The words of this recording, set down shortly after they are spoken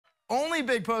only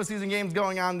big postseason games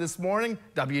going on this morning.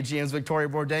 WGN's Victoria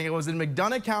Bordenga was in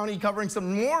McDonough County covering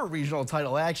some more regional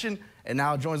title action and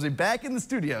now joins me back in the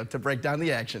studio to break down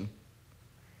the action.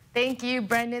 Thank you,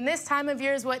 Brendan. This time of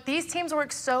year is what these teams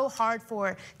work so hard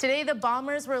for. Today, the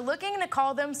Bombers were looking to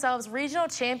call themselves regional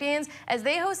champions as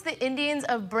they host the Indians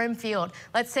of Brimfield.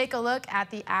 Let's take a look at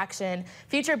the action.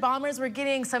 Future Bombers were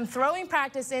getting some throwing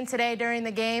practice in today during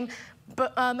the game.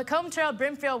 But Macomb trailed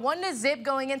Brimfield 1-0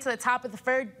 going into the top of the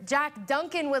third. Jack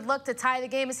Duncan would look to tie the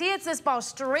game as he hits this ball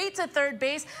straight to third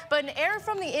base, but an error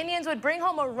from the Indians would bring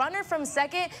home a runner from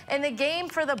second, and the game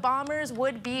for the Bombers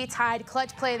would be tied.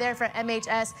 Clutch play there for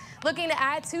MHS. Looking to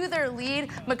add to their lead,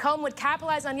 Macomb would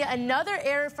capitalize on yet another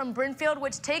error from Brimfield,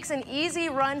 which takes an easy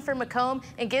run for Macomb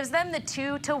and gives them the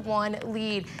 2-1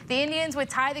 lead. The Indians would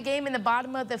tie the game in the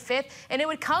bottom of the fifth, and it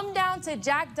would come down to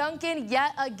Jack Duncan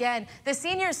yet again. The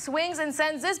senior swings and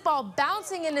sends this ball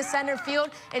bouncing into center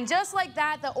field, and just like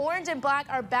that, the orange and black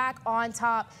are back on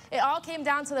top. It all came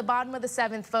down to the bottom of the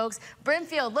seventh, folks.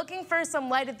 Brimfield looking for some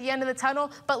light at the end of the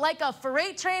tunnel, but like a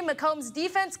freight train, Macomb's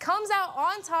defense comes out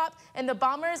on top, and the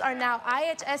Bombers are now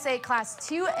IHSA Class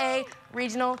 2A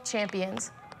regional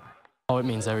champions. Oh, it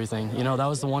means everything. You know, that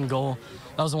was the one goal.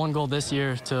 That was the one goal this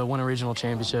year, to win a regional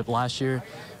championship. Last year,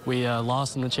 we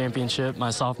lost in the championship. My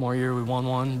sophomore year, we won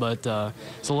one, but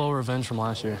it's a little revenge from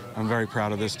last year. I'm very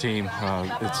proud of this team.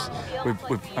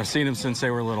 I've seen them since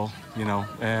they were little, you know,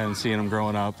 and seeing them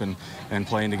growing up and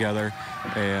playing together,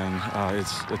 and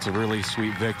it's a really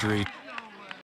sweet victory.